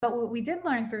But what we did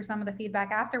learn through some of the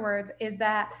feedback afterwards is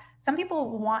that some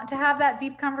people want to have that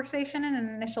deep conversation in an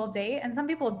initial date, and some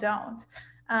people don't.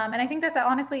 And I think that's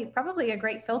honestly probably a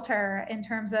great filter in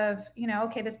terms of,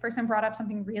 okay, this person brought up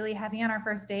something really heavy on our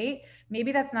first date.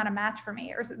 Maybe that's not a match for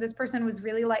me. Or this person was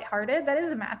really lighthearted. That is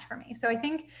a match for me. So I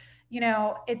think,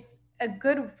 it's a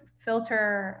good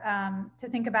filter to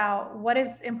think about what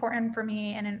is important for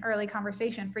me in an early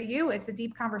conversation. For you, it's a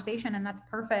deep conversation, and that's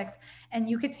perfect. And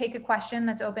you could take a question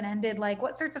that's open-ended, like,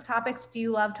 what sorts of topics do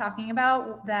you love talking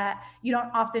about that you don't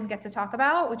often get to talk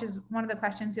about, which is one of the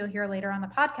questions you'll hear later on the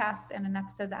podcast in an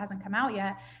episode that hasn't come out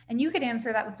yet. And you could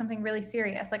answer that with something really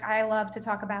serious, like, I love to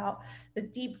talk about this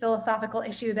deep philosophical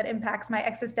issue that impacts my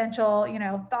existential,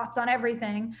 thoughts on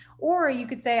everything. Or you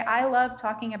could say, I love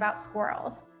talking about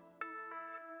squirrels.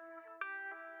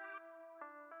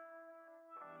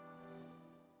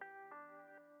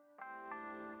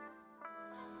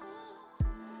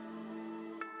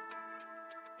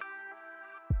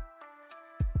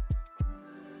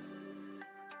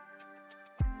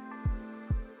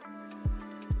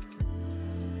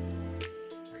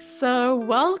 So,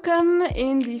 welcome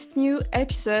in this new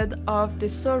episode of the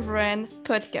Sovereign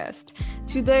podcast.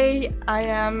 Today, I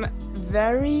am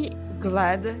very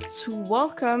glad to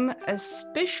welcome a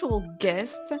special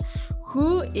guest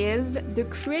who is the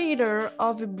creator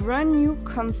of a brand new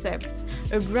concept,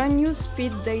 a brand new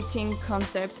speed dating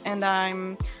concept. And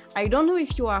I don't know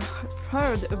if you have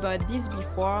heard about this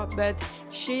before, but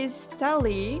she's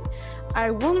Taly.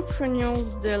 I won't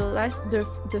pronounce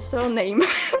the surname,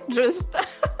 just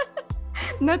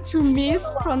not to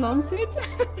mispronounce it.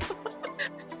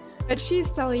 But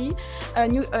she's Taly,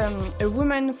 a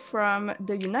woman from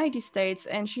the United States,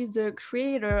 and she's the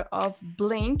creator of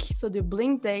Blink, so the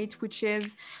Blink Date, which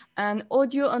is an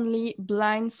audio-only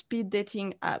blind speed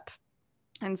dating app.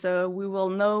 And so we will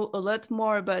know a lot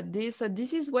more about this. So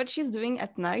this is what she's doing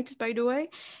at night, by the way.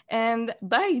 And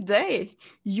by day,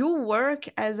 you work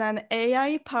as an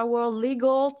AI-powered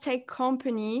legal tech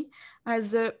company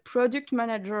as a product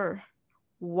manager.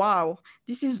 Wow,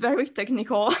 this is very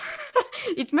technical.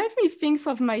 It made me think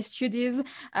of my studies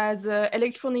as an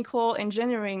electronical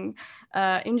engineering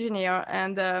engineer,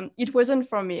 and it wasn't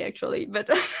for me, actually. But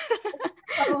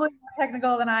probably more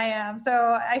technical than I am.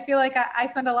 So I feel like I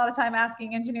spend a lot of time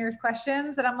asking engineers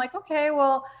questions, and I'm like, okay,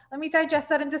 well, let me digest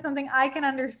that into something I can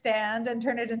understand and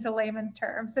turn it into layman's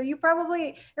terms. So you're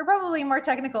probably more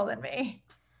technical than me.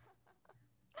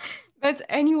 But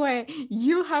anyway,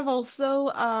 you have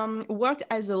also worked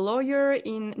as a lawyer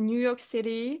in New York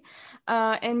City,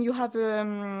 and you have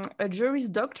a Juris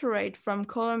Doctorate from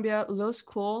Columbia Law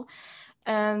School.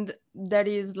 And that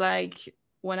is like,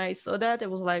 when I saw that, I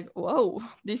was like, whoa,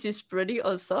 this is pretty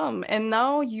awesome. And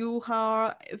now you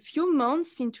are a few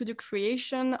months into the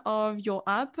creation of your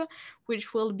app,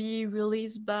 which will be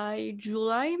released by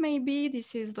July, maybe.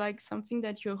 This is like something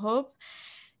that you hope.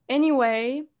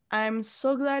 Anyway, I'm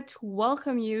so glad to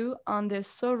welcome you on the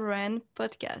Sovereign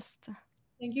podcast.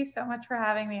 Thank you so much for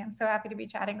having me. I'm so happy to be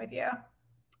chatting with you.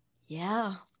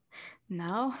 Yeah,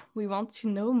 now we want to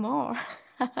know more.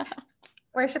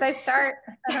 Where should I start?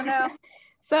 I don't know.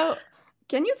 So,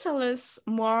 can you tell us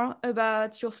more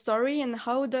about your story and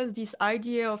how does this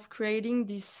idea of creating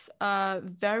this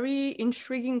very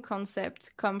intriguing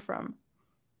concept come from?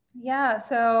 Yeah,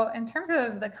 so in terms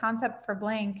of the concept for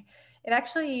Blink, it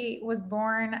actually was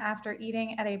born after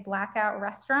eating at a blackout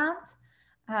restaurant.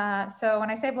 So when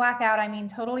I say blackout, I mean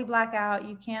totally blackout.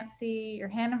 You can't see your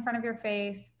hand in front of your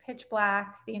face, pitch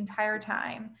black the entire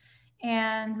time.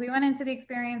 And we went into the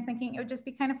experience thinking it would just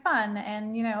be kind of fun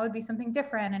and, it would be something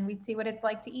different and we'd see what it's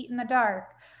like to eat in the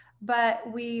dark. But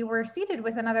we were seated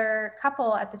with another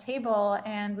couple at the table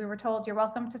and we were told, you're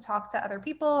welcome to talk to other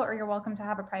people or you're welcome to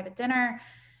have a private dinner.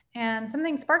 And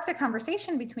something sparked a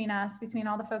conversation between us, between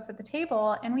all the folks at the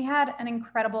table. And we had an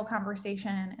incredible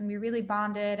conversation and we really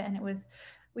bonded. And it was,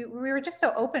 we were just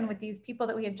so open with these people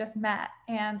that we had just met.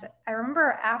 And I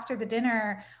remember after the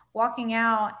dinner, walking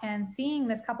out and seeing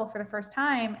this couple for the first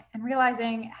time and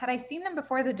realizing, had I seen them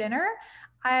before the dinner,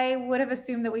 I would have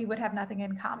assumed that we would have nothing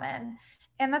in common.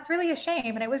 And that's really a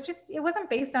shame. And it wasn't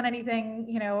based on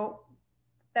anything,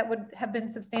 that would have been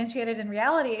substantiated in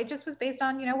reality. It just was based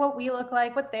on, what we look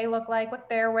like, what they look like, what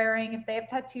they're wearing, if they have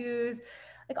tattoos,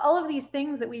 like all of these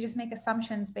things that we just make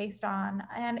assumptions based on.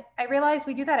 And I realized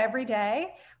we do that every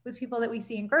day with people that we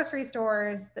see in grocery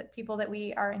stores, that people that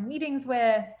we are in meetings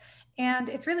with. And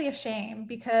it's really a shame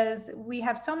because we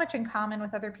have so much in common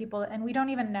with other people and we don't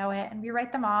even know it. And we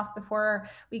write them off before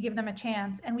we give them a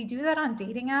chance. And we do that on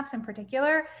dating apps in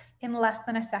particular in less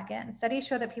than a second. Studies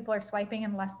show that people are swiping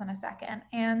in less than a second.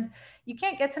 And you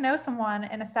can't get to know someone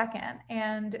in a second.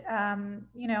 And,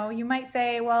 you might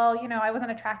say, well, I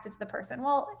wasn't attracted to the person.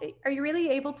 Well, are you really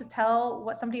able to tell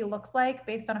what somebody looks like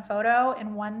based on a photo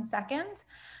in 1 second?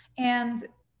 And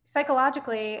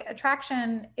psychologically,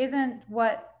 attraction isn't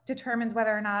what determines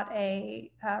whether or not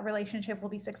a relationship will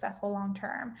be successful long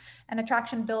term. And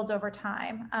attraction builds over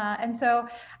time. And so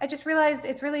I just realized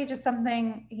it's really just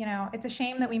something, it's a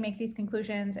shame that we make these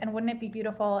conclusions. And wouldn't it be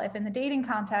beautiful if in the dating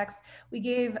context, we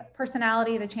gave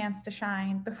personality the chance to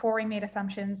shine before we made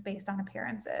assumptions based on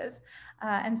appearances?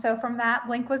 And so from that,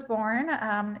 Blink was born.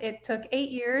 It took 8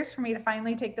 years for me to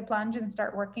finally take the plunge and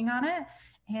start working on it.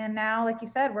 And now, like you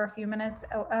said, we're a few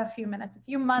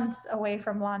months away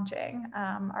from launching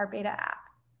our beta app.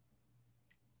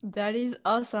 That is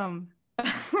awesome.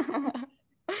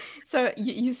 So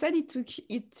you said it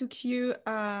took you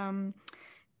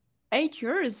 8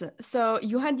 years. So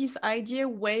you had this idea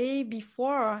way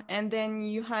before, and then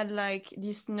you had like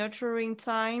this nurturing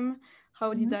time.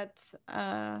 How did that?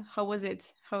 How was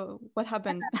it? What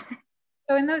happened?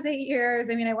 So in those 8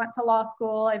 years, I went to law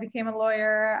school, I became a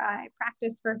lawyer, I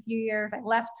practiced for a few years, I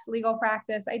left legal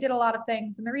practice, I did a lot of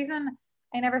things. And the reason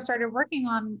I never started working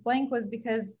on Blank was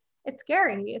because it's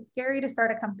scary. It's scary to start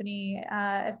a company,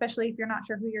 especially if you're not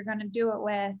sure who you're going to do it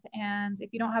with. And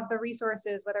if you don't have the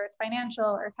resources, whether it's financial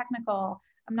or technical.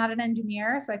 I'm not an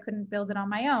engineer, so I couldn't build it on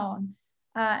my own.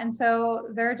 And so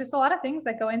there are just a lot of things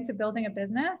that go into building a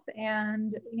business.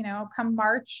 And, come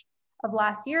March of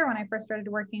last year, when I first started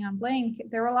working on Blink,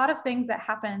 there were a lot of things that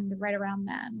happened right around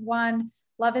then. One,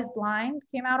 Love is Blind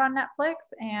came out on Netflix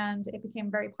and it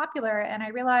became very popular. And I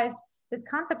realized this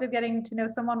concept of getting to know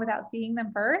someone without seeing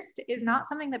them first is not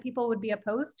something that people would be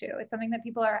opposed to. It's something that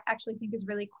people actually think is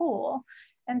really cool.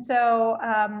 And so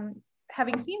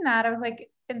having seen that, I was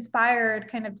like inspired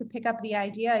kind of to pick up the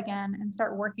idea again and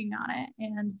start working on it.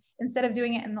 And instead of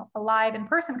doing it in a live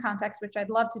in-person context, which I'd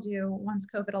love to do once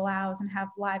COVID allows and have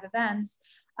live events,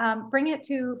 bring it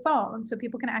to phone so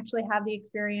people can actually have the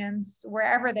experience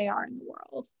wherever they are in the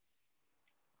world.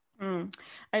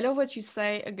 I love what you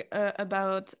say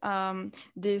about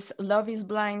this Love is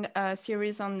Blind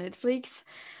series on Netflix.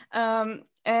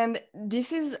 And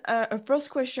this is a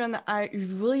first question I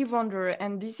really wonder,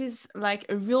 and this is like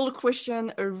a real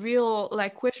question, a real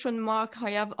like question mark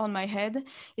I have on my head.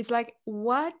 It's like,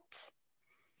 what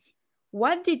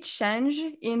did change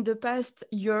in the past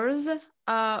years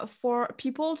for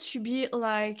people to be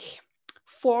like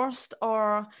forced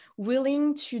or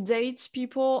willing to date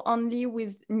people only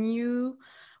with new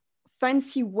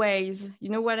fancy ways, you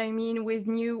know what I mean, with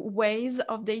new ways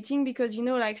of dating? Because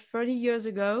like 30 years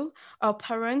ago, our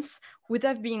parents would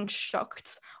have been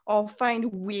shocked or find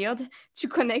weird to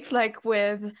connect like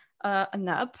with an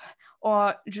app,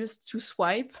 or just to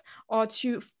swipe, or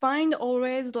to find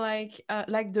always like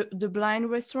the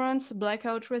blind restaurants,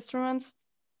 blackout restaurants.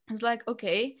 It's like,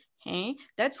 okay, hey,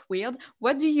 that's weird.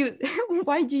 Why do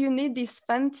you need these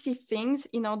fancy things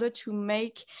in order to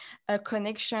make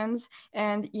connections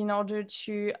and in order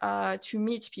to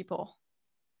meet people?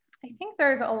 I think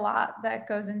there's a lot that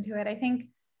goes into it. I think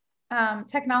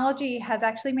technology has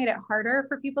actually made it harder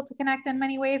for people to connect in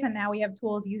many ways. And now we have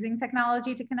tools using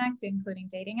technology to connect, including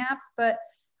dating apps. But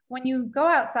when you go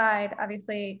outside,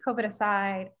 obviously, COVID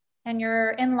aside, and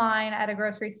you're in line at a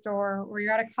grocery store, or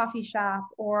you're at a coffee shop,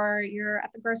 or you're at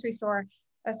the grocery store,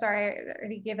 sorry, I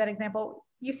already gave that example.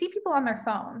 You see people on their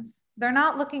phones. They're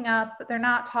not looking up. They're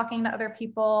not talking to other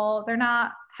people. They're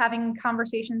not having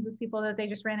conversations with people that they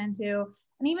just ran into.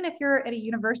 And even if you're at a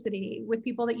university with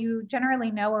people that you generally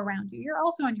know around you, you're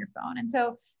also on your phone. And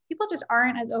so people just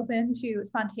aren't as open to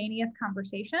spontaneous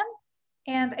conversation.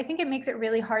 And I think it makes it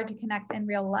really hard to connect in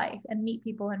real life and meet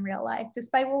people in real life,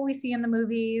 despite what we see in the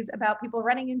movies about people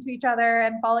running into each other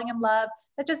and falling in love.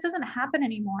 That just doesn't happen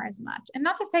anymore as much. And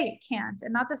not to say it can't,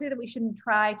 and not to say that we shouldn't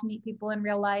try to meet people in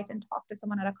real life and talk to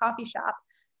someone at a coffee shop,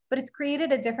 but it's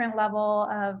created a different level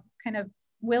of kind of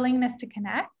willingness to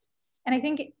connect. And I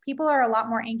think people are a lot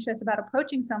more anxious about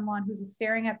approaching someone who's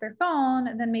staring at their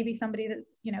phone than maybe somebody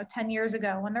that, 10 years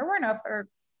ago when there were no, or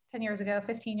 10 years ago,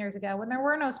 15 years ago, when there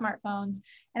were no smartphones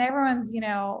and everyone's,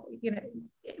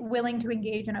 willing to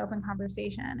engage in open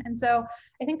conversation. And so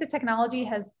I think the technology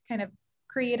has kind of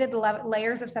created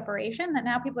layers of separation that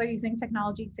now people are using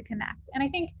technology to connect. And I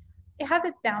think it has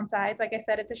its downsides. Like I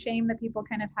said, it's a shame that people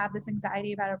kind of have this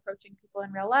anxiety about approaching people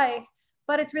in real life.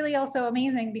 but it's really also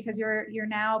amazing because you're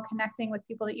now connecting with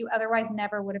people that you otherwise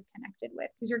never would have connected with,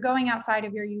 because you're going outside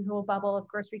of your usual bubble of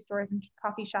grocery stores and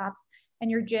coffee shops and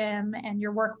your gym and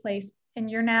your workplace, and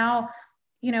you're now,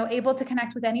 you know, able to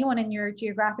connect with anyone in your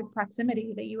geographic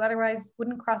proximity that you otherwise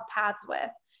wouldn't cross paths with.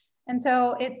 And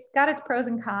so it's got its pros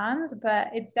and cons, but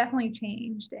it's definitely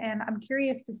changed. And I'm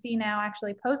curious to see now,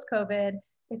 actually post COVID,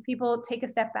 if people take a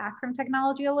step back from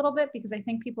technology a little bit, because I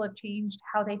think people have changed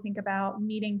how they think about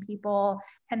meeting people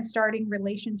and starting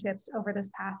relationships over this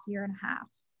past year and a half.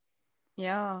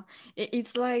 Yeah,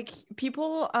 it's like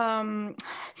people,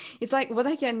 it's like what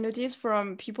I can notice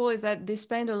from people is that they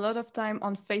spend a lot of time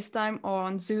on FaceTime or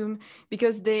on Zoom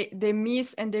because they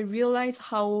miss and they realize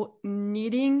how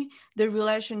needing the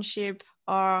relationship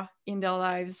are in their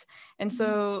lives. And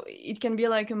so it can be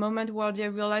like a moment where they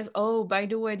realize, oh, by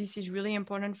the way, this is really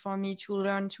important for me to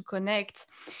learn to connect.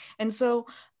 And so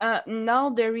now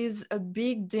there is a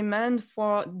big demand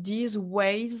for these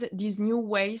ways, these new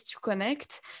ways to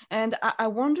connect. And I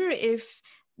wonder if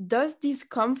does this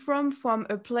come from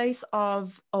a place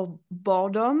of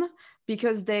boredom,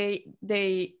 because they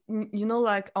you know,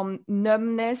 like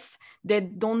numbness, they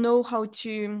don't know how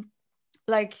to,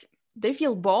 like, they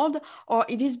feel bored, or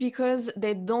it is because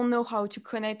they don't know how to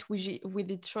connect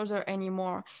with each other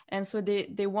anymore, and so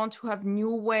they want to have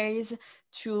new ways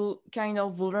to kind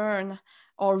of learn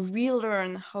or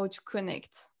relearn how to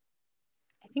connect.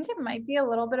 I think it might be a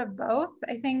little bit of both.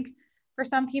 I think for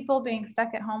some people, being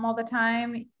stuck at home all the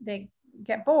time, they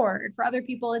get bored. For other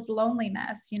people, it's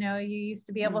loneliness. You know, you used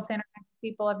to be able to interact with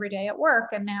people every day at work,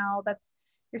 and now that's,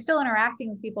 you're still interacting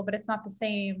with people, but it's not the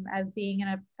same as being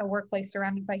in a workplace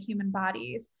surrounded by human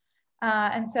bodies.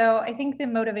 And so I think the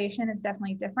motivation is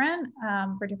definitely different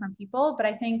for different people, but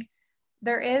I think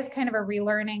there is kind of a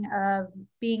relearning of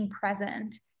being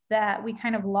present that we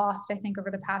kind of lost, I think, over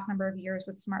the past number of years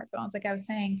with smartphones. Like I was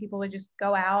saying, people would just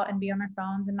go out and be on their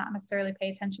phones and not necessarily pay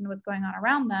attention to what's going on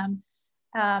around them.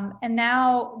 And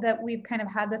now that we've kind of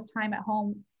had this time at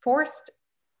home, forced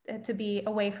to be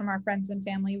away from our friends and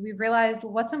family, we've realized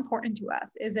what's important to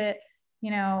us. Is it,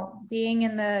 you know, being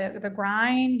in the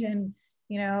grind and,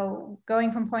 you know,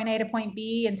 going from point A to point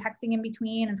B and texting in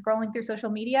between and scrolling through social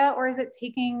media, or is it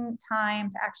taking time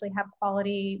to actually have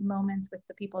quality moments with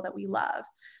the people that we love?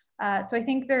 So I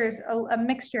think there's a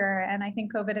mixture, and I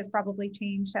think COVID has probably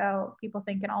changed how people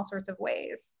think in all sorts of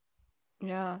ways.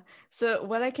 Yeah. So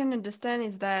what I can understand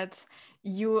is that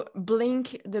the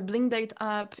Blink Date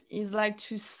app is like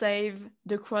to save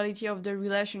the quality of the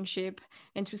relationship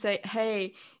and to say,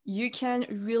 hey, you can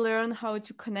relearn how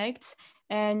to connect,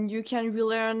 and you can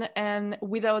relearn and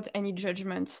without any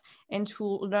judgment, and to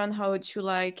learn how to,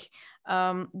 like,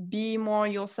 be more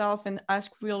yourself and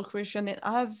ask real questions and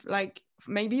have, like,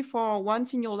 maybe for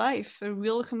once in your life, a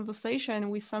real conversation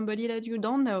with somebody that you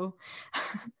don't know.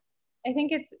 I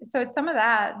think it's some of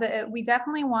that we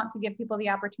definitely want to give people the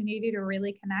opportunity to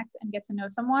really connect and get to know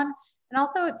someone, and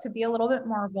also to be a little bit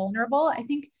more vulnerable. I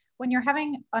think when you're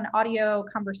having an audio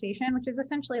conversation, which is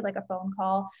essentially like a phone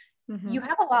call, you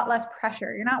have a lot less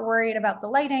pressure. You're not worried about the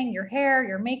lighting, your hair,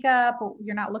 your makeup.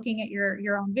 You're not looking at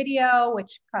your own video,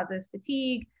 which causes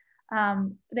fatigue.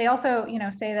 They also, you know,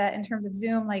 say that in terms of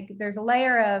Zoom, like there's a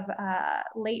layer of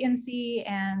latency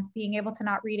and being able to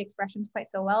not read expressions quite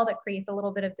so well that creates a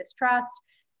little bit of distrust.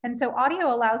 And so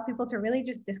audio allows people to really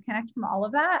just disconnect from all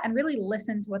of that and really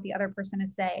listen to what the other person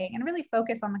is saying and really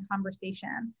focus on the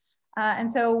conversation. And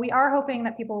so we are hoping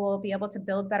that people will be able to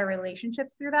build better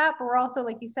relationships through that. But we're also,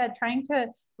 like you said, trying to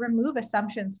remove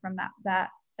assumptions from that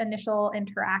initial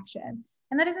interaction.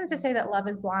 And that isn't to say that love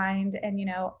is blind and, you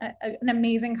know, an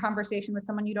amazing conversation with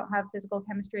someone you don't have physical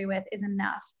chemistry with is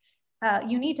enough.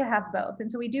 You need to have both.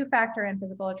 And so we do factor in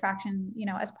physical attraction, you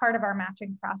know, as part of our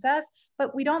matching process,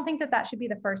 but we don't think that that should be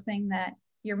the first thing that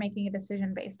you're making a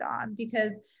decision based on,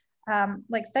 because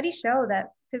like studies show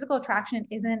that physical attraction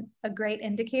isn't a great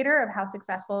indicator of how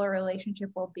successful a relationship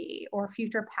will be or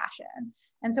future passion.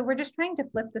 And so we're just trying to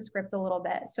flip the script a little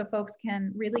bit so folks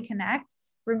can really connect,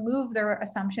 remove their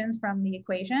assumptions from the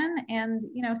equation, and,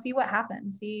 you know, see what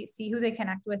happens, see who they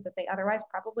connect with that they otherwise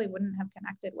probably wouldn't have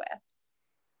connected with.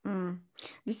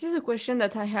 This is a question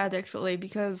that I had actually,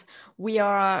 because we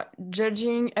are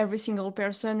judging every single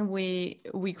person we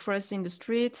cross in the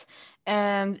street,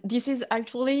 and this is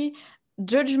actually,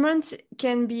 judgment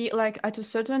can be, like, at a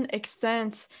certain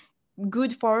extent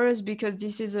good for us, because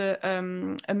this is a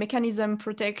mechanism,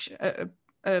 protection,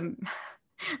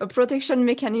 a protection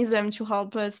mechanism to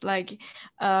help us, like,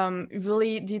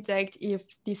 really detect if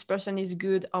this person is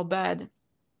good or bad.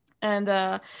 And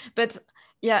but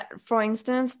yeah, for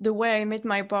instance, the way I met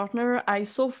my partner, I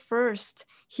saw first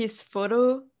his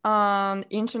photo on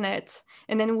internet,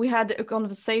 and then we had a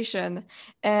conversation,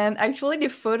 and actually the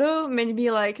photo made me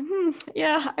like,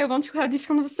 yeah, I want to have this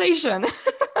conversation.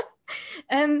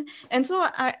 And so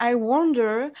I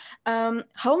wonder,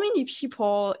 how many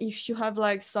people, if you have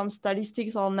like some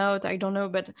statistics or not, I don't know,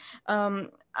 but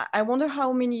I wonder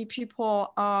how many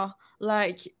people are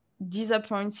like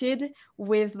disappointed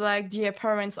with like the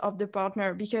appearance of the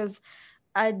partner, because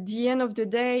at the end of the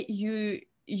day,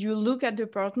 you look at the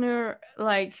partner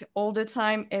like all the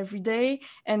time, every day,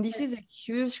 and this is a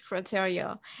huge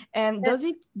criteria. And does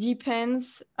it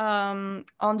depends on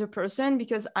the person?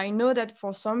 Because I know that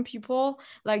for some people,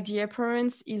 like the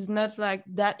appearance is not like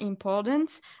that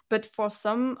important, but for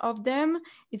some of them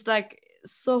it's like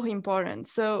so important.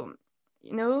 So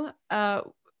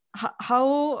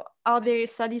how are they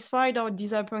satisfied or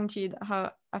disappointed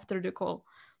after the call?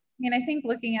 I mean, I think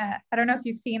looking at, I don't know if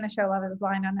you've seen the show Love is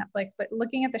Blind on Netflix, but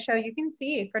looking at the show, you can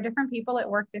see for different people, it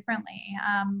worked differently.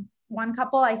 One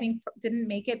couple, I think, didn't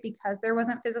make it because there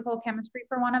wasn't physical chemistry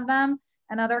for one of them.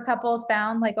 And other couples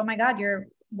found like, oh my God, you're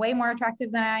way more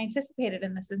attractive than I anticipated,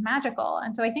 and this is magical.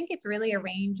 And so I think it's really a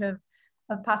range of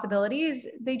possibilities.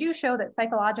 They do show that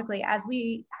psychologically, as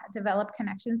we develop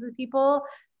connections with people,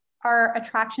 our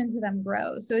attraction to them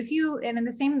grows. So if you, and then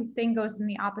the same thing goes in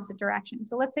the opposite direction.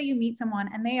 So let's say you meet someone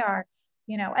and they are,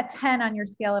 a 10 on your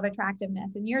scale of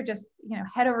attractiveness, and you're just,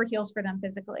 head over heels for them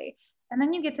physically. And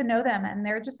then you get to know them and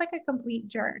they're just like a complete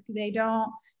jerk. They don't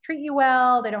treat you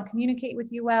well. They don't communicate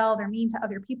with you well. They're mean to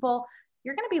other people.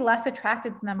 You're going to be less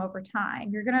attracted to them over time.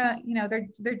 You're going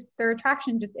to, their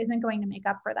attraction just isn't going to make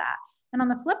up for that. And on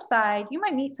the flip side, you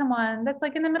might meet someone that's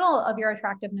like in the middle of your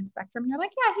attractiveness spectrum. You're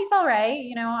like, yeah, he's all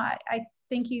right. I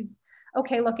think he's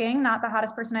okay looking, not the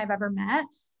hottest person I've ever met.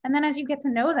 And then as you get to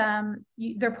know them,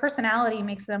 their personality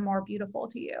makes them more beautiful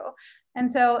to you. And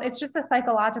so it's just a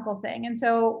psychological thing. And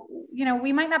so,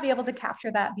 we might not be able to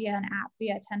capture that via an app,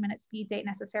 via a 10-minute speed date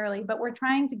necessarily, but we're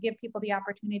trying to give people the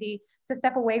opportunity to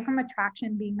step away from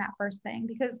attraction being that first thing.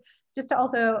 Because just to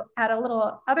also add a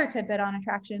little other tidbit on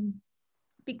attraction,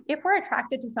 if we're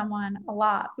attracted to someone a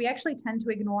lot, we actually tend to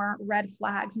ignore red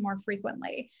flags more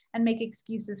frequently and make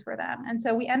excuses for them. And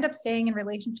so we end up staying in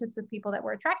relationships with people that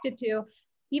we're attracted to,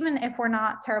 even if we're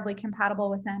not terribly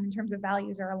compatible with them in terms of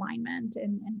values or alignment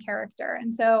and character.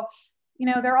 And so,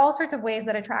 there are all sorts of ways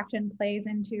that attraction plays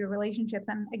into relationships.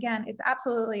 And again, it's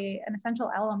absolutely an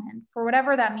essential element for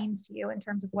whatever that means to you in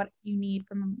terms of what you need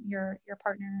from your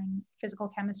partner and physical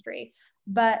chemistry.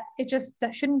 But it just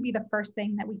shouldn't be the first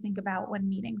thing that we think about when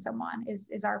meeting someone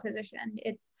is our position.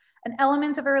 It's an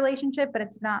element of a relationship, but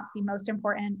it's not the most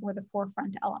important or the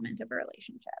forefront element of a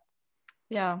relationship.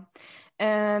 Yeah.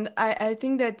 And I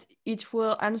think that it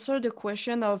will answer the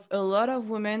question of a lot of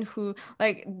women who,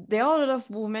 like, there are a lot of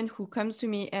women who comes to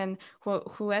me and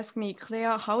who ask me,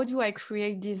 Claire, how do I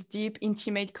create this deep,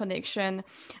 intimate connection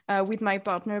with my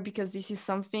partner? Because this is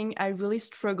something I really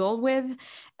struggle with.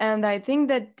 And I think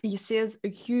that this is a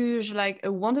huge, like,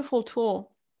 a wonderful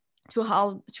tool to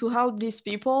help these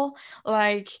people,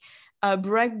 like,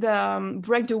 break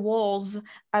the walls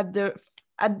at the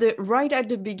right at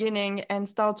the beginning and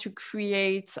start to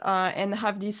create and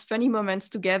have these funny moments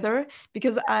together.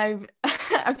 Because I've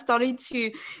I've started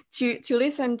to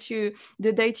listen to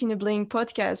the Date in a Blink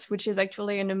podcast, which is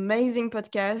actually an amazing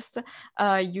podcast.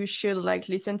 You should like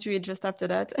listen to it just after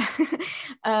that.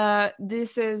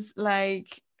 This is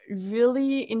like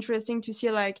really interesting to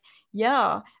see, like,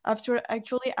 yeah, after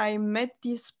actually I met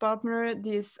this partner,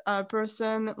 this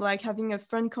person, like having a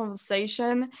fun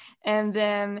conversation, and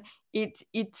then it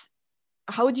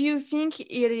how do you think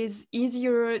it is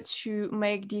easier to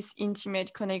make this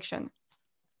intimate connection?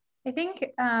 I think,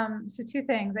 so two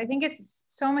things. I think it's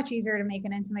so much easier to make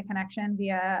an intimate connection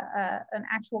via an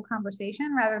actual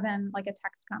conversation rather than like a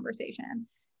text conversation.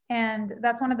 And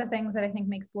that's one of the things that I think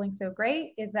makes Blink so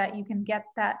great, is that you can get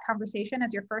that conversation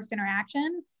as your first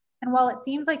interaction. And while it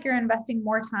seems like you're investing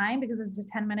more time because it's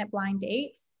a 10-minute blind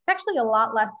date, it's actually a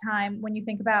lot less time when you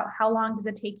think about how long does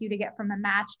it take you to get from a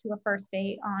match to a first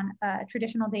date on a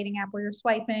traditional dating app where you're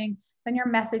swiping, then you're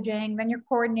messaging, then you're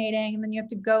coordinating, and then you have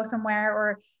to go somewhere.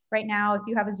 Or right now, if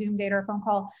you have a Zoom date or a phone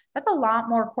call, that's a lot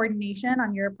more coordination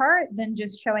on your part than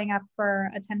just showing up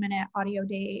for a 10-minute audio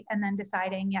date and then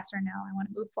deciding yes or no, I want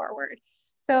to move forward.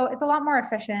 So it's a lot more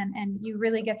efficient, and you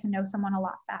really get to know someone a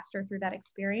lot faster through that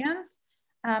experience.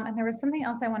 And there was something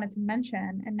else I wanted to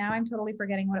mention, and now I'm totally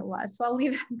forgetting what it was. So I'll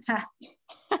leave it at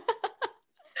that.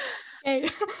 Okay,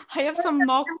 I have some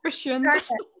more questions.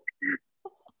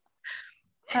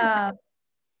 What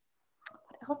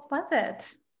else was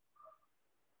it?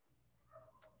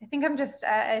 I think I'm just,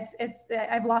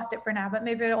 I've lost it for now, but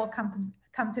maybe it will come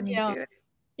to me soon.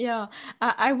 Yeah,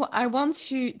 I want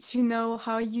to know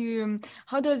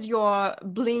how does your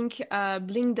Blink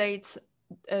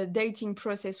dating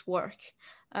process work?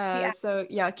 Yeah. So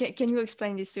yeah, can you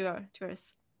explain this to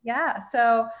us? Yeah.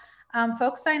 So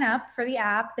folks sign up for the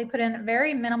app. They put in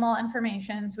very minimal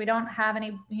information. So we don't have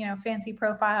any, fancy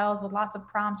profiles with lots of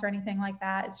prompts or anything like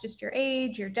that. It's just your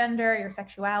age, your gender, your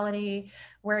sexuality,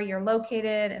 where you're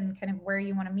located, and kind of where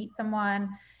you want to meet someone.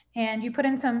 And you put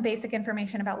in some basic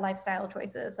information about lifestyle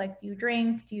choices, like do you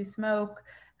drink, do you smoke,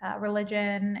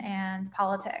 religion, and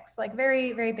politics, like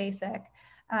very, very basic.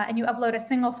 And you upload a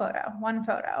single photo, one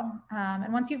photo.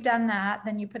 And once you've done that,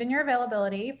 then you put in your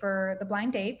availability for the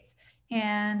blind dates,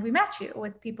 and we match you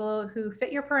with people who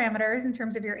fit your parameters in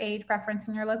terms of your age, preference,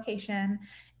 and your location,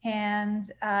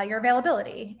 and your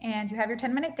availability. And you have your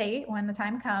 10-minute date when the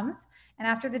time comes. And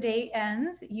after the date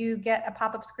ends, you get a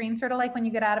pop-up screen, sort of like when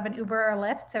you get out of an Uber or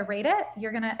Lyft, to rate it.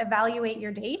 You're going to evaluate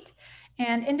your date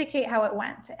and indicate how it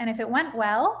went. And if it went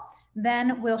well,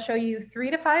 then we'll show you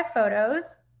 3 to 5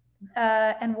 photos,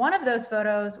 and one of those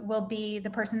photos will be the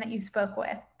person that you spoke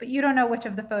with, but you don't know which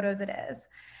of the photos it is.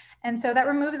 And so that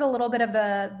removes a little bit of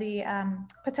the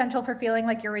potential for feeling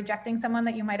like you're rejecting someone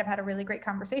that you might have had a really great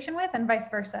conversation with, and vice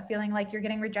versa, feeling like you're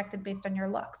getting rejected based on your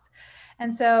looks.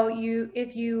 And so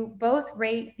if you both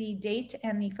rate the date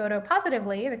and the photo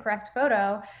positively, the correct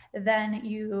photo, then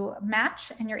you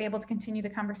match and you're able to continue the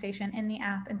conversation in the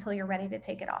app until you're ready to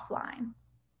take it offline.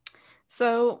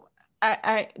 So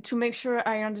I to make sure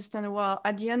I understand well,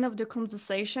 at the end of the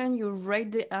conversation, you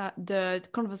rate the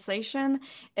conversation,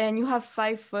 and you have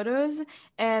 5 photos,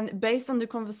 and based on the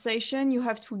conversation, you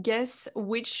have to guess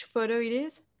which photo it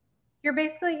is. You're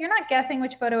not guessing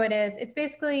which photo it is. It's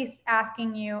basically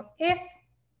asking you, if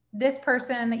this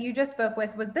person that you just spoke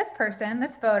with was this person,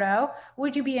 this photo,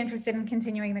 would you be interested in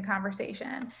continuing the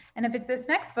conversation? And if it's this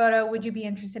next photo, would you be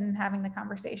interested in having the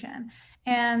conversation?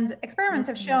 And experiments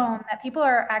have shown that people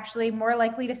are actually more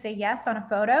likely to say yes on a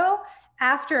photo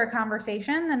after a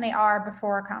conversation than they are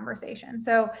before a conversation.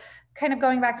 So kind of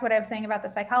going back to what I was saying about the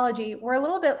psychology, we're a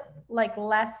little bit like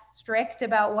less strict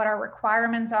about what our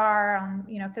requirements are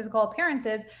on, physical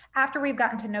appearances after we've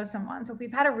gotten to know someone. So if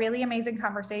we've had a really amazing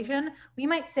conversation, we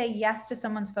might say yes to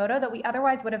someone's photo that we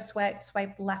otherwise would have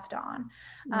swiped left on.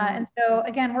 And so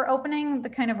again, we're opening the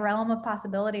kind of realm of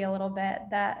possibility a little bit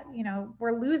that,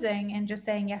 we're losing in just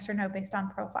saying yes or no based on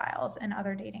profiles and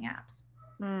other dating apps.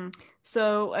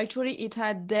 So actually it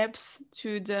had depth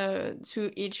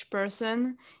to each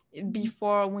person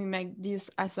before we make these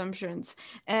assumptions.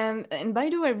 And by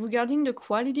the way, regarding the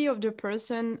quality of the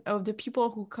person, of the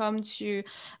people who come to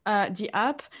the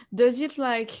app, does it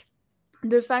like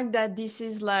the fact that this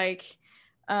is like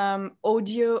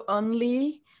audio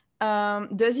only,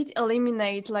 does it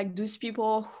eliminate like those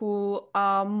people who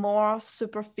are more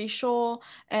superficial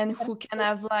and who can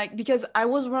have like, because I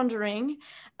was wondering,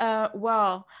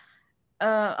 wow,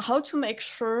 how to make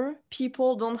sure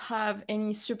people don't have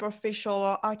any superficial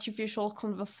or artificial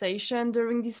conversation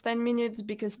during these 10 minutes,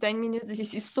 because 10 minutes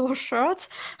this is so short.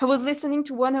 I was listening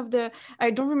to one of the,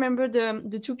 I don't remember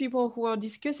the 2 people who were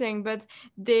discussing, but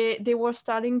they were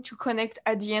starting to connect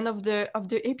at the end of the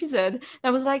episode. And I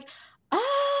was like, ah,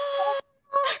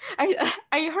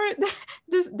 I heard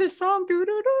the sound,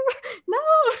 no.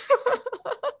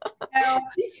 No,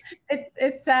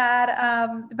 it's sad.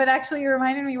 But actually, you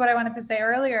reminded me what I wanted to say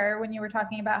earlier when you were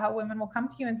talking about how women will come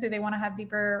to you and say they want to have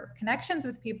deeper connections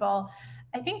with people.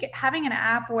 I think having an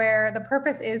app where the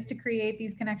purpose is to create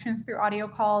these connections through audio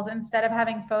calls instead of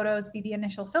having photos be the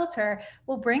initial filter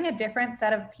will bring a different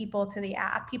set of people to the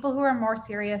app. People who are more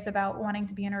serious about wanting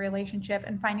to be in a relationship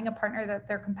and finding a partner that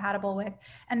they're compatible with,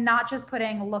 and not just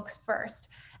putting looks first.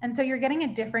 And so you're getting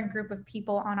a different group of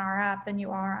people on our app than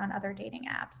you are on other dating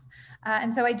apps.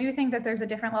 And so I do think that there's a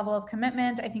different level of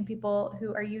commitment. I think people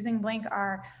who are using Blink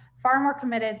are far more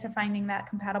committed to finding that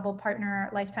compatible partner,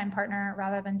 lifetime partner,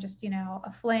 rather than just,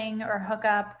 a fling or a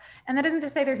hookup. And that isn't to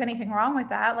say there's anything wrong with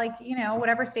that. Like,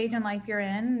 whatever stage in life you're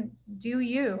in, do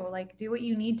what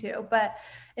you need to. But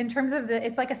in terms of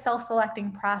it's like a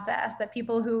self-selecting process that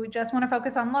people who just want to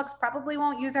focus on looks probably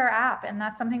won't use our app. And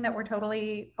that's something that we're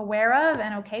totally aware of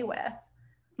and okay with.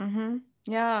 Mm-hmm.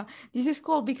 Yeah, this is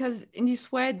cool because in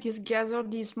this way, this gather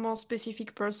these more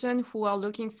specific person who are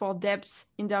looking for depth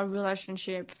in their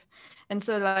relationship. And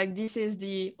so like this is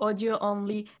the audio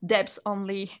only, depth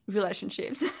only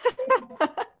relationships.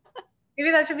 Maybe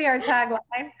that should be our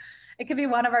tagline. It could be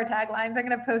one of our taglines. I'm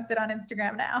going to post it on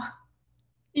Instagram now.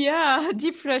 Yeah,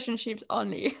 deep relationships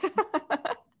only.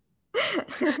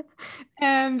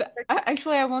 And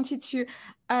actually, I wanted to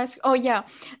ask,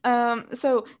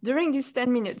 so during these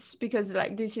 10 minutes, because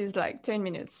like this is like 10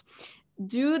 minutes,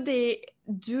 do they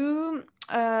do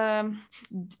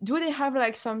do they have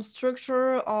like some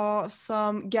structure or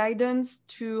some guidance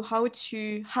to how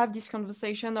to have this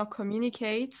conversation or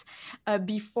communicate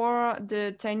before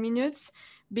the 10 minutes?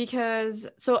 Because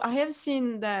so I have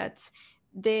seen that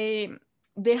they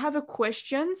they have a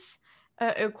question.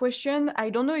 I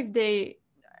don't know if they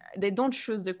don't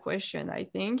choose the question, I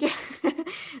think.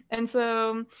 And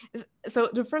so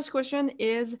the first question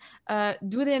is,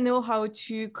 do they know how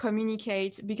to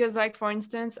communicate? Because like, for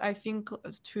instance, I think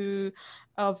to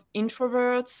of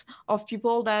introverts, of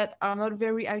people that are not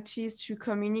very active to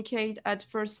communicate at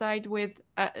first sight with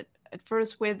at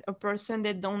first with a person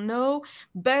they don't know,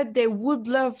 but they would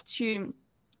love to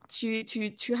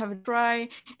have a try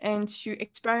and to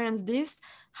experience this.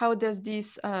 How does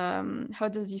this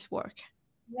work?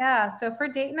 Yeah, so for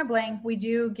Date in a Blank, we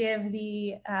do give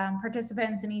the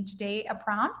participants in each date a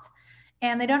prompt,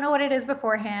 and they don't know what it is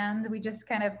beforehand. We just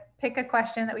kind of pick a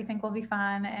question that we think will be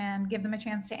fun and give them a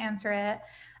chance to answer it.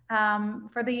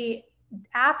 For the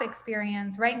app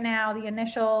experience, right now, the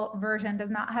initial version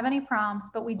does not have any prompts,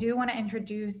 but we do want to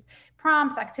introduce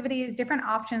prompts, activities, different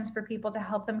options for people to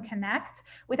help them connect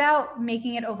without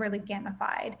making it overly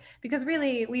gamified. Because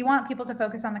really, we want people to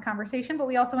focus on the conversation, but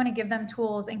we also want to give them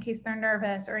tools in case they're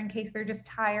nervous or in case they're just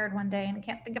tired one day and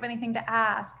can't think of anything to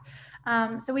ask.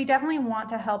 So we definitely want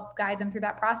to help guide them through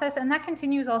that process. And that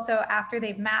continues also after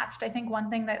they've matched. I think one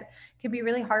thing that can be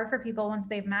really hard for people once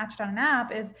they've matched on an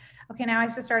app is, okay, now I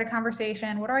have to start a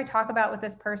conversation. What do I talk about with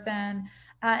this person?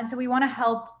 And so we want to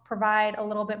help provide a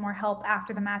little bit more help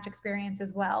after the match experience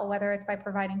as well, whether it's by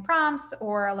providing prompts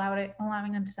or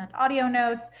allowing them to send audio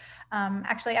notes.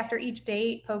 Actually, after each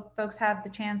date, folks have the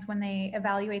chance when they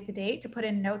evaluate the date to put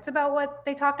in notes about what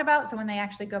they talked about. So when they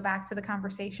actually go back to the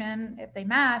conversation, if they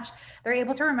match, they're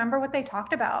able to remember what they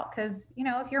talked about. Because, you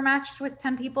know, if you're matched with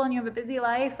 10 people and you have a busy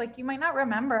life, like you might not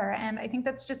remember. And I think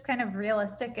that's just kind of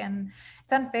realistic, and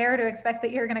it's unfair to expect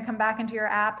that you're going to come back into your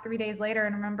app 3 days later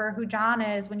and remember who John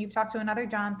is when you've talked to another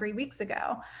John 3 weeks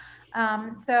ago.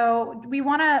 So we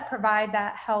want to provide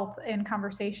that help in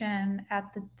conversation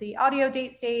at the audio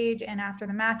date stage and after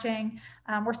the matching.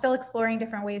 We're still exploring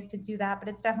different ways to do that, but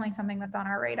it's definitely something that's on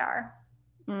our radar.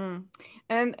 Mm.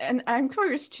 And I'm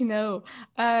curious to know,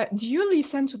 do you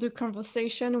listen to the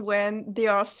conversation when they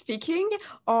are speaking,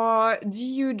 or do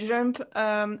you jump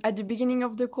at the beginning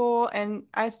of the call and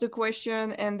ask the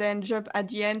question and then jump at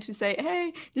the end to say,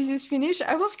 hey, this is finished?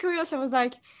 I was curious. I was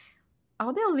like,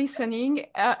 are they listening?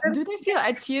 Do they feel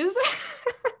at ease?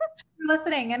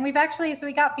 Listening, and we've actually, so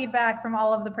we got feedback from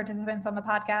all of the participants on the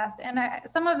podcast, and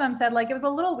some of them said like it was a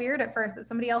little weird at first that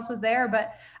somebody else was there,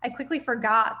 but I quickly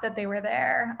forgot that they were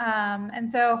there. And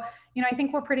so, you know, I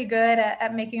think we're pretty good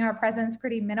at making our presence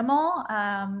pretty minimal.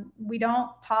 We don't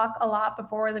talk a lot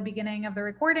before the beginning of the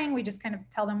recording. We just kind of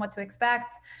tell them what to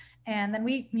expect, and then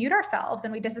we mute ourselves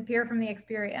and we disappear from the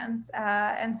experience.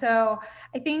 And so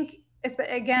I think,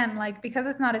 again, like, because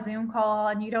it's not a Zoom call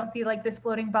and you don't see like this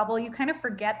floating bubble, you kind of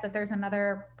forget that there's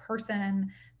another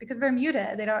person because they're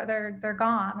muted. They're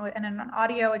gone. And in an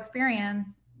audio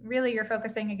experience, really you're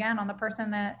focusing again on the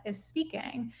person that is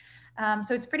speaking.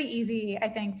 So it's pretty easy, I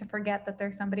think, to forget that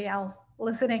there's somebody else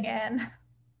listening in.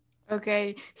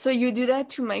 Okay, so you do that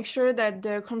to make sure that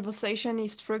the conversation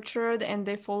is structured and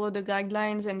they follow the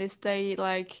guidelines and they stay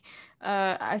like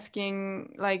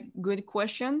asking like good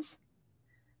questions?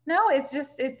 No,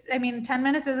 I mean, 10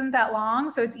 minutes isn't that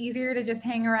long, so it's easier to just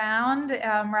hang around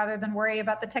rather than worry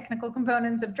about the technical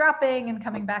components of dropping and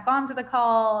coming back onto the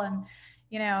call. And,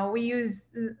 you know, we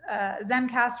use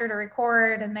Zencaster to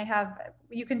record, and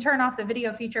you can turn off the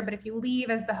video feature, but if you leave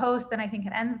as the host, then I think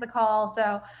it ends the call.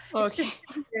 So it's just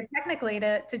Okay. easier technically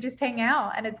to just hang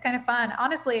out, and it's kind of fun.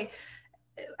 Honestly,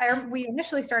 we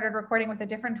initially started recording with a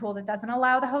different tool that doesn't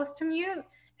allow the host to mute.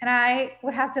 And I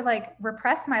would have to like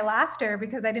repress my laughter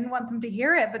because I didn't want them to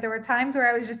hear it. But there were times where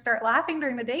I would just start laughing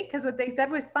during the date because what they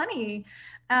said was funny.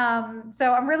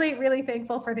 So I'm really, really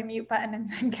thankful for the mute button in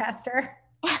Zencaster.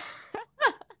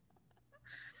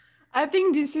 I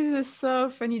think this is a so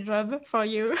funny job for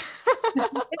you.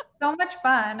 It's so much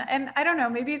fun. And I don't know,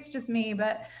 maybe it's just me,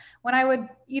 but when I would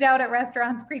eat out at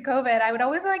restaurants pre-COVID, I would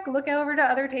always like look over to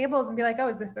other tables and be like, oh,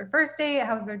 is this their first date?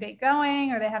 How's their date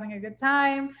going? Are they having a good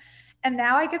time? And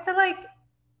now I get to like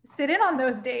sit in on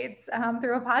those dates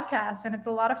through a podcast, and it's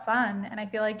a lot of fun. And I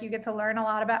feel like you get to learn a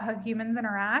lot about how humans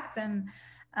interact. And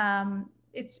I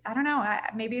don't know,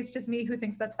 maybe it's just me who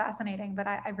thinks that's fascinating, but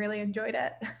I really enjoyed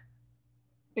it.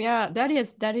 Yeah, that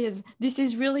is. This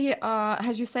is really,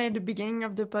 as you said at the beginning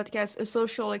of the podcast, a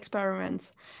social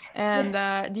experiment, and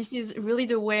this is really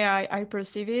the way I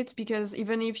perceive it. Because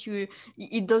even if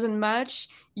it doesn't match,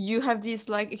 you have this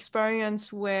like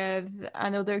experience with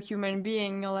another human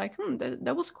being, you're like,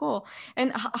 that was cool.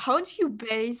 And how do you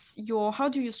base your, how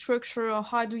do you structure, or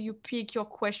how do you pick your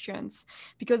questions?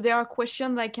 Because there are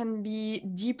questions that can be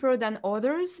deeper than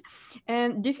others.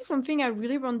 And this is something I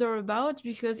really wonder about,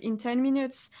 because in 10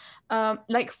 minutes,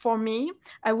 like for me,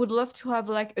 I would love to have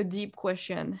like a deep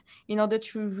question in order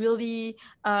to really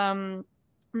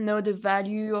know the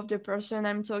value of the person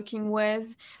I'm talking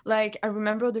with. Like, I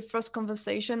remember the first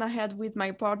conversation I had with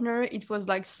my partner, it was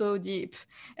like so deep,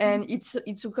 and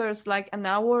it took us like an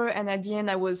hour, and at the end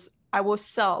I was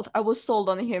sold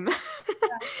on him.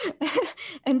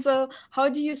 And so how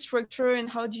do you structure and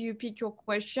how do you pick your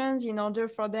questions in order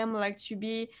for them like to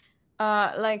be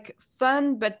like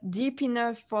fun but deep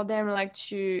enough for them like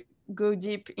to go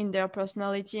deep in their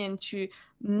personality and to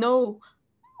know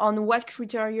on what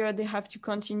criteria they have to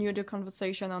continue the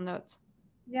conversation or not?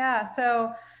 Yeah.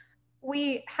 So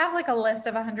we have like a list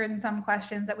of 100 and some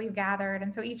questions that we've gathered.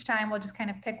 And so each time we'll just kind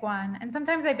of pick one. And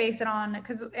sometimes I base it on,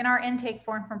 because in our intake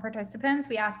form from participants,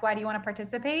 we ask, why do you want to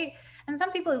participate? And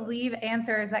some people leave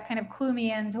answers that kind of clue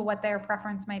me into what their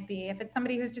preference might be. If it's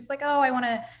somebody who's just like, oh, I want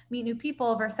to meet new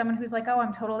people, versus someone who's like, oh,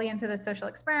 I'm totally into this social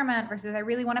experiment, versus I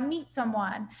really want to meet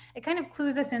someone, it kind of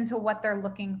clues us into what they're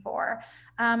looking for.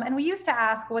 And we used to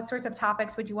ask, what sorts of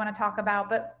topics would you want to talk about?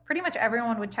 But pretty much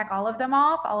everyone would check all of them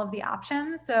off, all of the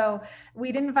options. So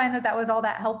we didn't find that was all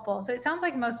that helpful. So it sounds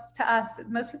like most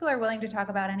people are willing to talk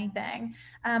about anything.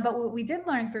 But what we did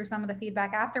learn through some of the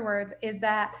feedback afterwards is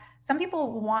that some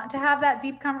people want to have that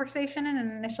deep conversation in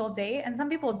an initial date, and some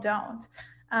people don't.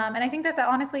 And I think that's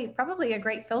honestly probably a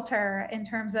great filter in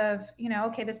terms of,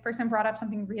 okay, this person brought up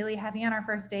something really heavy on our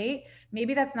first date.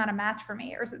 Maybe that's not a match for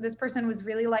me. Or this person was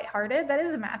really lighthearted. That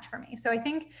is a match for me. So I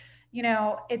think,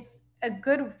 it's a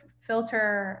good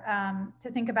filter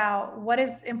to think about what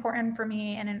is important for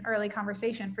me in an early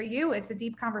conversation. For you, it's a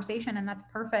deep conversation, and that's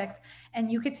perfect.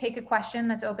 And you could take a question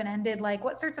that's open-ended, like,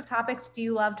 what sorts of topics do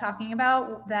you love talking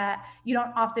about that you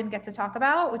don't often get to talk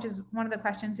about, which is one of the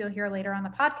questions you'll hear later on the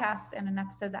podcast in an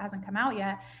episode that hasn't come out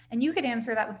yet. And you could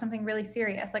answer that with something really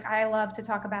serious, like, I love to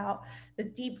talk about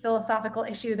this deep philosophical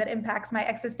issue that impacts my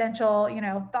existential,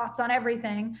 thoughts on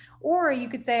everything. Or you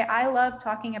could say, I love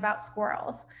talking about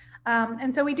squirrels.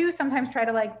 And so we do sometimes try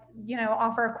to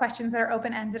offer questions that are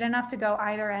open-ended enough to go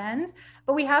either end,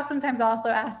 but we have sometimes also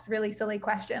asked really silly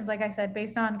questions, like I said,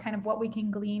 based on kind of what we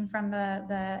can glean from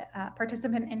the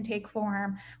participant intake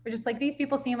form. We're just like, these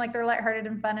people seem like they're lighthearted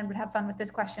and fun and would have fun with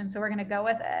this question, so we're going to go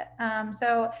with it.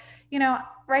 So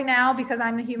right now, because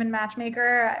I'm the human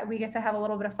matchmaker, we get to have a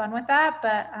little bit of fun with that,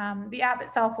 but the app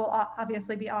itself will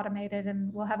obviously be automated,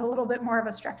 and we'll have a little bit more of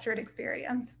a structured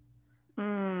experience.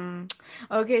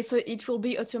 Okay, so it will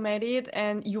be automated,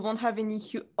 and you won't have any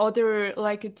other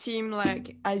like a team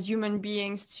like as human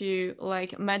beings to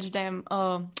like match them.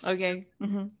 Oh, okay.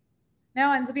 No,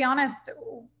 and to be honest,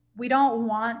 we don't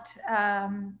want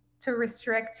to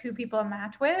restrict who people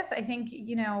match with. I think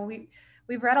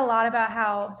we've read a lot about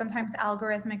how sometimes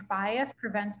algorithmic bias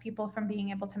prevents people from being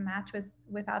able to match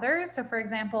with others. So for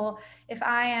example, if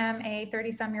I am a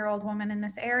 30-some-year-old woman in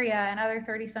this area, and other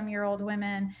 30-some-year-old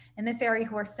women in this area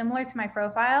who are similar to my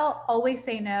profile always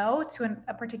say no to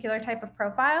a particular type of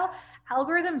profile,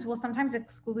 algorithms will sometimes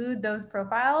exclude those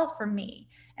profiles for me.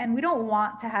 And we don't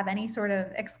want to have any sort of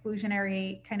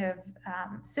exclusionary kind of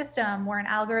system where an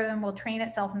algorithm will train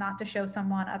itself not to show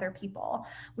someone other people.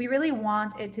 We really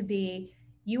want it to be,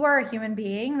 you are a human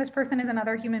being. This person is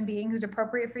another human being who's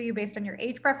appropriate for you based on your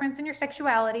age preference and your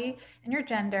sexuality and your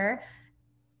gender.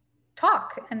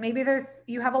 Talk, and maybe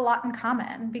you have a lot in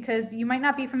common, because you might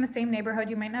not be from the same neighborhood,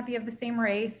 you might not be of the same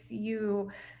race,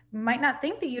 you might not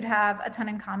think that you'd have a ton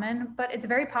in common, but it's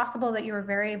very possible that you are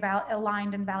very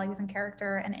aligned in values and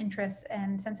character and interests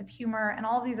and sense of humor and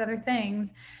all of these other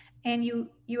things, and you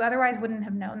otherwise wouldn't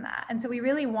have known that. And so we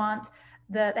really want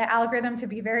the algorithm to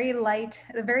be very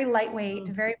lightweight,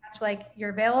 very much like you're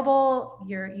available,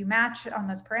 you match on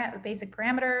those basic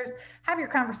parameters, have your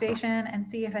conversation, and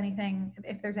see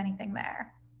if there's anything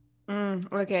there.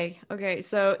 Okay.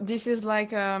 So this is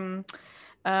like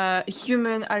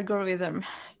human algorithm,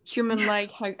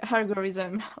 human-like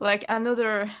algorithm, like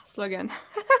another slogan.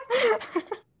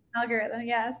 Algorithm,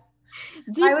 yes.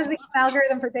 I Deep. was the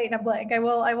algorithm for Date and a Blank. I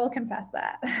will confess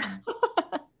that.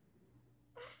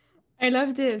 I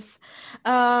love this.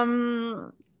 I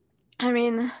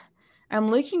mean,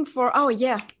 I'm looking for. Oh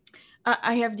yeah.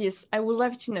 I have this. I would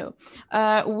love to know.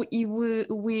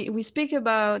 We speak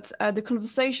about the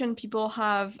conversation people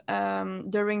have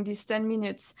during this 10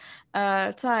 minutes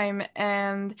time,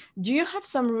 and do you have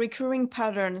some recurring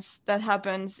patterns that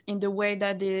happens in the way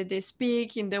that they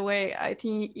speak, in the way I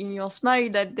think in your smile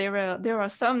that there are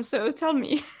some. So tell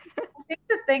me. I think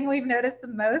the thing we've noticed the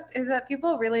most is that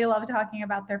people really love talking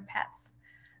about their pets.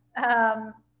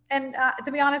 Um, and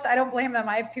to be honest, I don't blame them.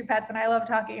 I have two pets and I love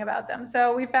talking about them.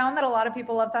 So we found that a lot of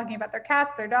people love talking about their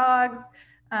cats, their dogs,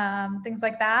 things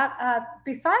like that.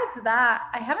 Besides that,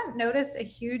 I haven't noticed a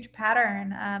huge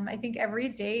pattern. I think every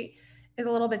date is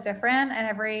a little bit different and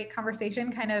every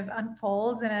conversation kind of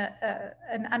unfolds in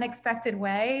an unexpected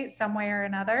way, some way or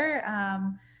another.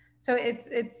 So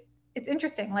it's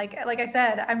interesting. Like I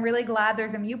said, I'm really glad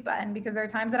there's a mute button because there are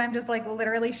times that I'm just like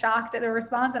literally shocked at the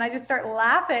response and I just start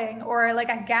laughing or like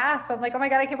I gasp. I'm like, oh my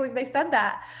God, I can't believe they said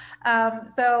that.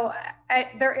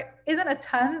 There isn't a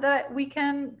ton that we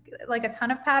can like a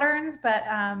ton of patterns, but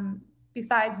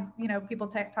besides, people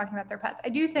talking about their pets. I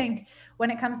do think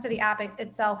when it comes to the app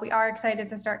itself, we are excited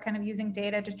to start kind of using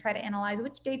data to try to analyze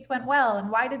which dates went well and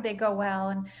why did they go well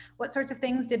and what sorts of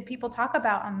things did people talk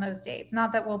about on those dates.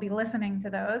 Not that we'll be listening to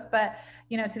those, but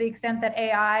to the extent that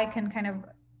AI can kind of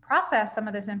process some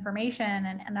of this information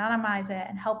and anonymize it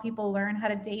and help people learn how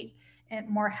to date in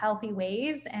more healthy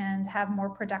ways and have more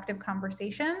productive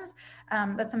conversations,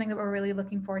 that's something that we're really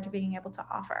looking forward to being able to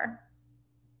offer.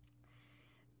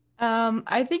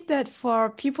 I think that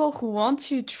for people who want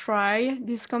to try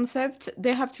this concept,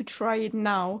 they have to try it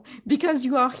now because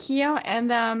you are here,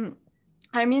 and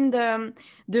I mean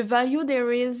the value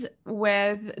there is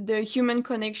with the human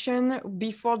connection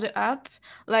before the app,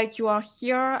 like you are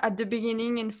here at the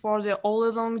beginning and for the all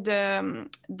along the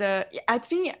I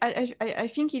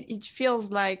think it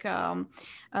feels like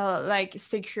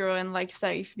secure and like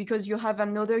safe because you have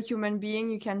another human being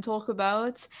you can talk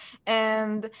about,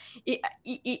 and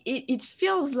it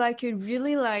feels like a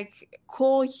really like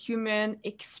core human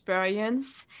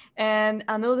experience and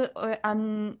another a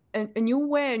new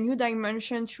way, a new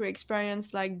dimension to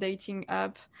experience like dating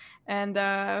app. And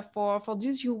for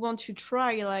those who want to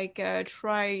try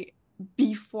try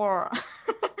before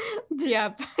the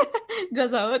app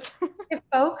goes out.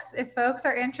 If folks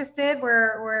are interested,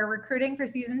 we're recruiting for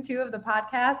season 2 of the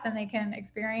podcast, and they can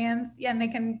experience, yeah, and they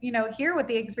can hear what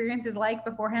the experience is like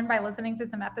beforehand by listening to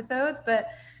some episodes. But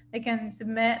they can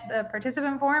submit the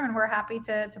participant form, and we're happy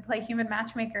to play human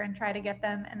matchmaker and try to get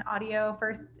them an audio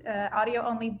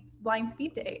only blind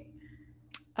speed date.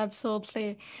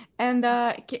 Absolutely. And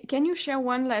can you share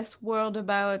one last word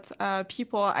about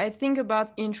people? I think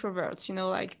about introverts,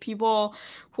 like people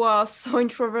who are so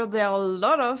introverted, there are a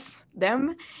lot of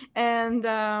them, and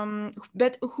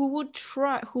but who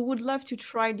would love to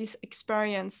try this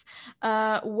experience.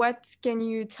 What can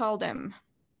you tell them?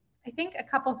 I think a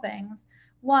couple things.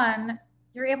 One,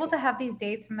 you're able to have these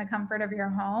dates from the comfort of your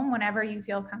home whenever you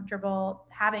feel comfortable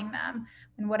having them.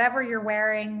 And whatever you're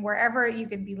wearing, wherever you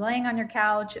could be laying on your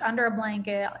couch, under a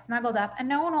blanket, snuggled up, and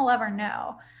no one will ever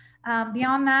know.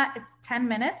 Beyond that, it's 10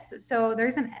 minutes. So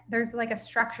there's like a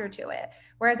structure to it.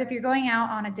 Whereas if you're going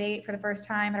out on a date for the first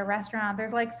time at a restaurant,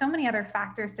 there's like so many other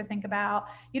factors to think about.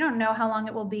 You don't know how long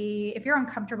it will be. If you're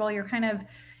uncomfortable, you're kind of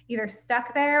either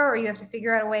stuck there or you have to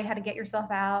figure out a way how to get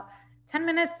yourself out. 10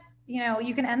 minutes,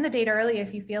 you can end the date early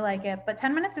if you feel like it, but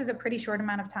 10 minutes is a pretty short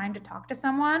amount of time to talk to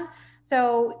someone.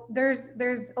 So there's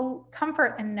a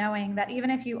comfort in knowing that even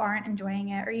if you aren't enjoying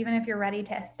it, or even if you're ready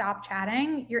to stop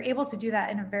chatting, you're able to do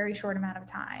that in a very short amount of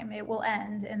time. It will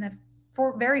end in the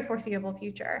very foreseeable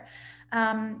future.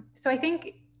 So I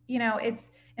think,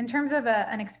 it's in terms of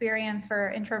an experience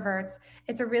for introverts,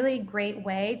 it's a really great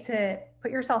way to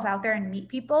put yourself out there and meet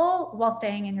people while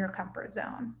staying in your comfort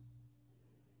zone.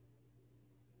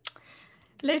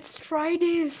 Let's try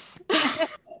this.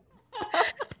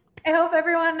 I hope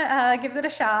everyone gives it a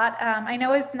shot. I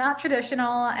know it's not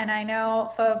traditional, and I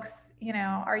know folks,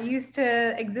 are used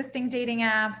to existing dating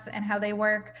apps and how they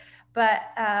work. But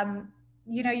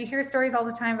you hear stories all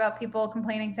the time about people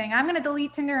complaining, saying, "I'm going to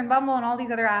delete Tinder and Bumble and all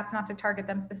these other apps, not to target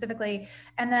them specifically,"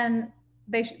 and then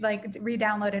they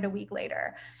re-download it a week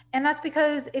later. And that's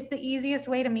because it's the easiest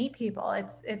way to meet people.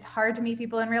 It's hard to meet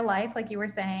people in real life, like you were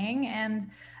saying, and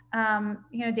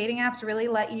dating apps really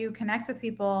let you connect with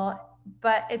people,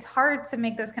 but it's hard to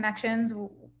make those connections,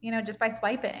 just by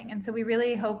swiping. And so we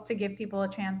really hope to give people a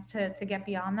chance to get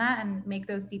beyond that and make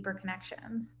those deeper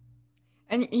connections.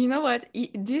 And you know what?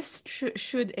 This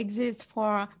should exist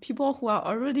for people who are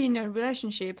already in a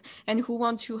relationship and who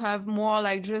want to have more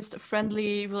like just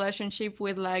friendly relationship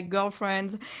with like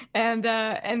girlfriends. And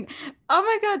oh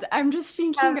my God, I'm just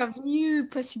thinking of new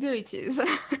possibilities.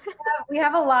 We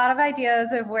have a lot of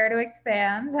ideas of where to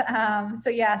expand. So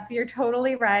yes, you're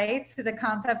totally right. The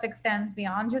concept extends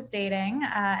beyond just dating,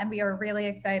 and we are really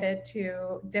excited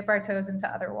to dip our toes into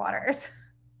other waters.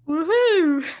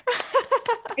 Woohoo!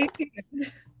 Stay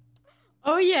tuned.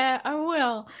 Oh yeah, I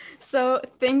will. So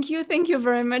thank you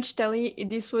very much, Taly.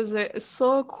 This was a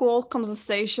so cool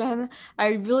conversation. I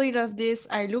really love this.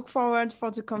 I look forward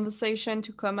for the conversation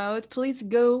to come out. Please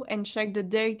go and check the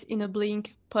Date in a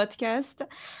Blink podcast.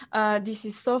 This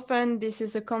is so fun. This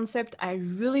is a concept I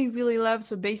really, really love.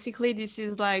 So basically, this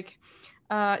is like,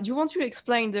 do you want to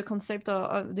explain the concept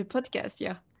of the podcast?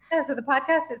 Yeah. Yeah, so the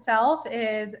podcast itself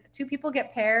is two people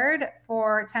get paired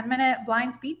for 10-minute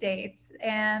blind speed dates,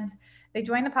 and they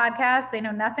join the podcast. They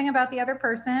know nothing about the other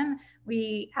person.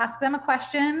 We ask them a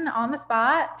question on the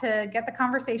spot to get the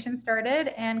conversation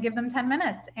started and give them 10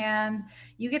 minutes. And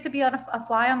you get to be a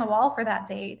fly on the wall for that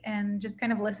date and just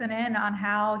kind of listen in on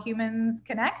how humans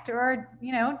connect or,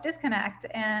 disconnect.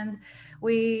 And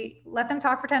we let them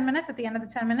talk for 10 minutes. At the end of the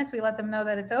 10 minutes, we let them know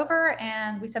that it's over,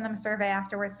 and we send them a survey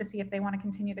afterwards to see if they want to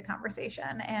continue the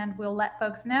conversation. And we'll let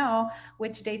folks know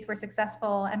which dates were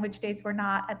successful and which dates were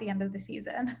not at the end of the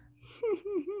season.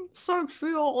 So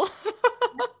cool.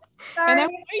 And I'm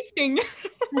Sorry. waiting.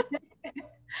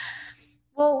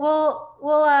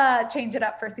 We'll change it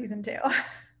up for season 2.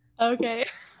 Okay.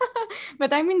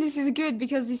 But I mean this is good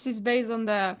because this is based on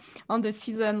the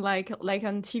season like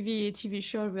on TV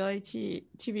show, reality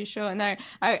TV show, and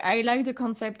I like the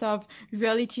concept of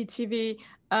reality TV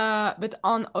but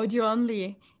on audio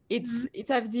only. Mhm. It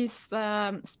has this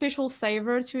special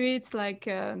savor to it, like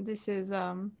this is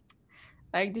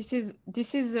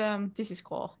this is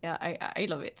cool. Yeah, I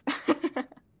love it.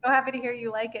 So happy to hear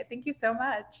you like it. Thank you so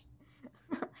much.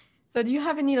 So do you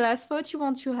have any last thought you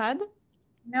want to add?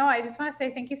 No, I just want to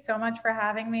say thank you so much for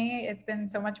having me. It's been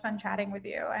so much fun chatting with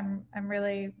you. I'm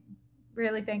really,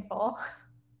 really thankful.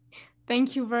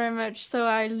 Thank you very much. So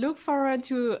I look forward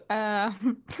to I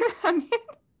mean,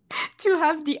 to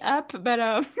have the app,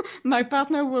 but my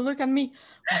partner will look at me.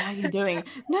 What are you doing?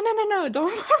 No, no, no, no,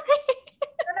 don't worry.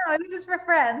 No, it's just for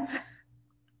friends.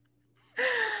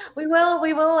 We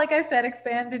will, like I said,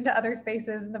 expand into other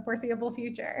spaces in the foreseeable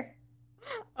future.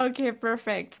 Okay,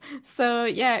 perfect. So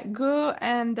yeah, go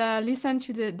and listen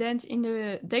to the Date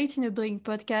in a Blink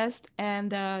podcast.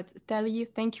 And Taly,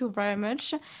 thank you very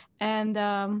much. And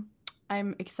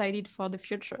I'm excited for the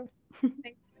future. Thank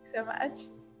you so much.